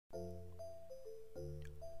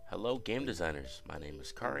Hello game designers, my name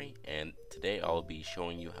is Kari and today I'll be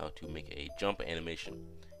showing you how to make a jump animation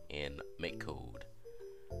in MakeCode.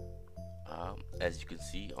 As you can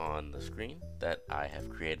see on the screen that I have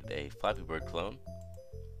created a Flappy Bird clone.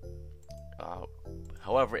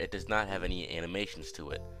 However, it does not have any animations to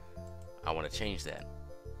it. I want to change that.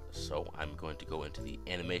 So I'm going to go into the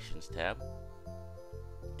animations tab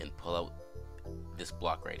and pull out this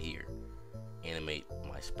block right here. Animate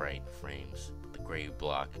my sprite frames with the gray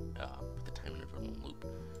block with the time interval loop.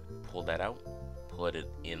 Pull that out, put it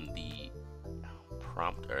in the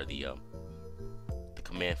prompt or the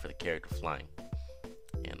command for the character flying.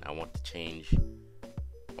 And I want to change.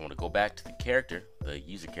 I want to go back to the character, the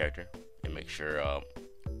user character, and make sure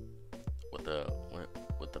what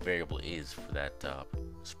the variable is for that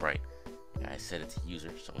sprite. And I set it to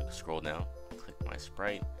user, so I'm going to scroll down, click my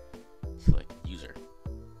sprite, select user.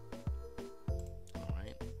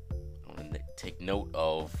 Take note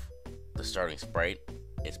of the starting sprite,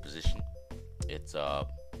 its position, its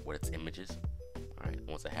what its image is. Alright,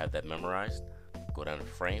 once I have that memorized, go down to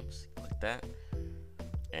frames, click that,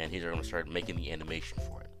 and here's where I'm going to start making the animation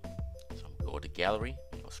for it. So I'm going to go to gallery,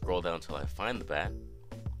 I'll scroll down until I find the bat,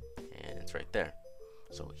 and it's right there.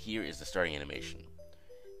 So here is the starting animation.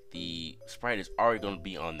 The sprite is already going to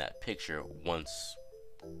be on that picture once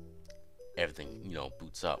everything,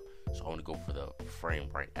 boots up. So I want to go for the frame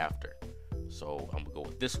right after. So I'm gonna go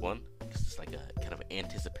with this one because it's like a kind of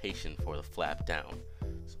anticipation for the flap down.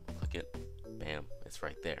 So click it, bam, it's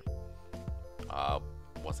right there.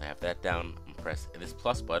 Once I have that down, I'm gonna press this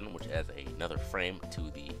plus button, which adds another frame to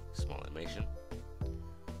the small animation.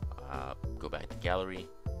 Go back to gallery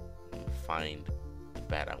and find the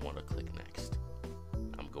bat I want to click next.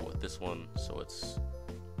 I'm gonna go with this one, so it's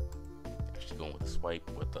actually going with the swipe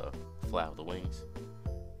with the flap of the wings,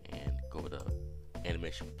 and go to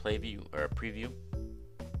animation play view or preview.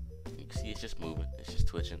 You can see it's just moving, it's just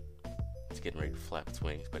twitching, it's getting ready to flap its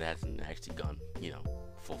wings, but it hasn't actually gone,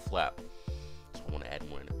 full flap. So I want to add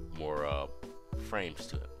more frames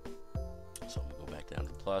to it. So I'm gonna go back down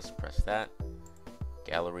to plus, press that,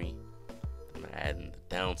 gallery, I'm gonna add in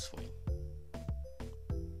the downswing.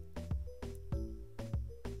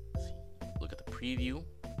 Look at the preview, you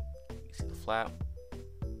see the flap,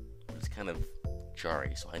 but it's kind of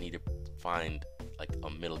jarry, so I need to find like a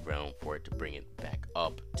middle ground for it to bring it back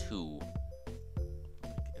up to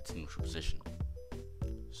its neutral position.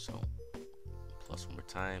 So plus one more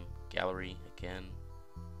time, gallery again,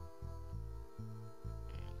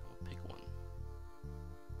 and I'll pick one.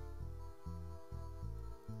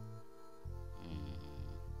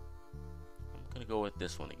 I'm gonna go with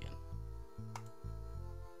this one again.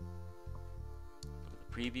 Look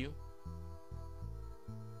at the preview.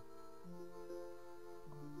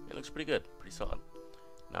 It looks pretty good, pretty solid.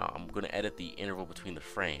 Now I'm going to edit the interval between the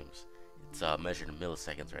frames. It's measured in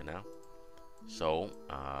milliseconds right now. So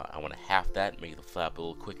I want to half that and make the flap a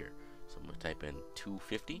little quicker. So I'm going to type in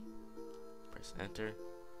 250, press enter,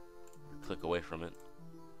 click away from it,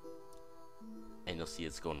 and you'll see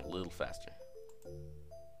it's going a little faster.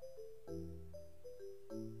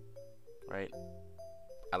 Right?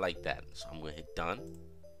 I like that. So I'm going to hit done.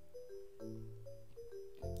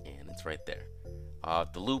 And it's right there.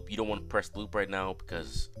 The loop, you don't want to press the loop right now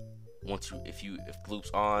because if the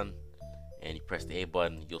loop's on and you press the A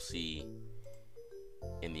button, you'll see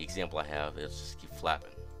in the example I have, it'll just keep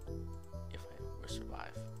flapping if I were to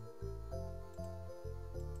survive.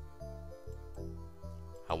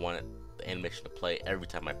 I want the animation to play every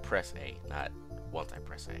time I press A, not once I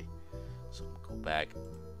press A. So I'm gonna go back,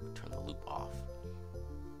 turn the loop off.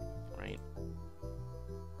 Right?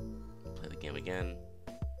 Play the game again.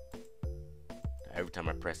 Every time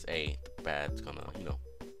I press A, the bat's gonna,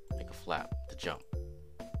 make a flap to jump.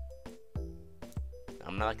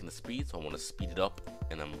 I'm not liking the speed, so I want to speed it up,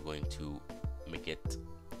 and I'm going to make it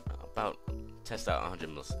test out 100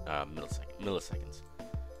 milliseconds.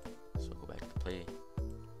 So go back to play.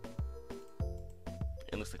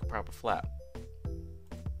 It looks like a proper flap.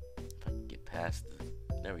 If I can get past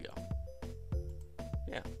there we go.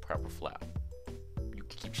 Yeah, proper flap. You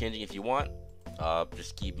can keep changing if you want.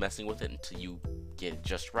 Just keep messing with it until you get it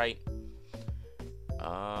just right.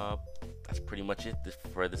 That's pretty much it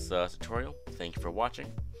for this tutorial. Thank you for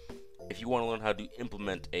watching. If you want to learn how to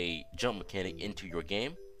implement a jump mechanic into your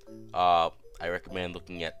game, I recommend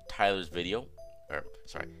looking at Tyler's video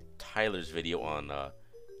on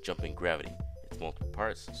jumping gravity. It's multiple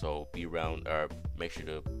parts, so be around or make sure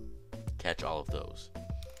to catch all of those.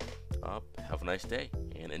 Have a nice day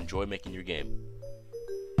and enjoy making your game.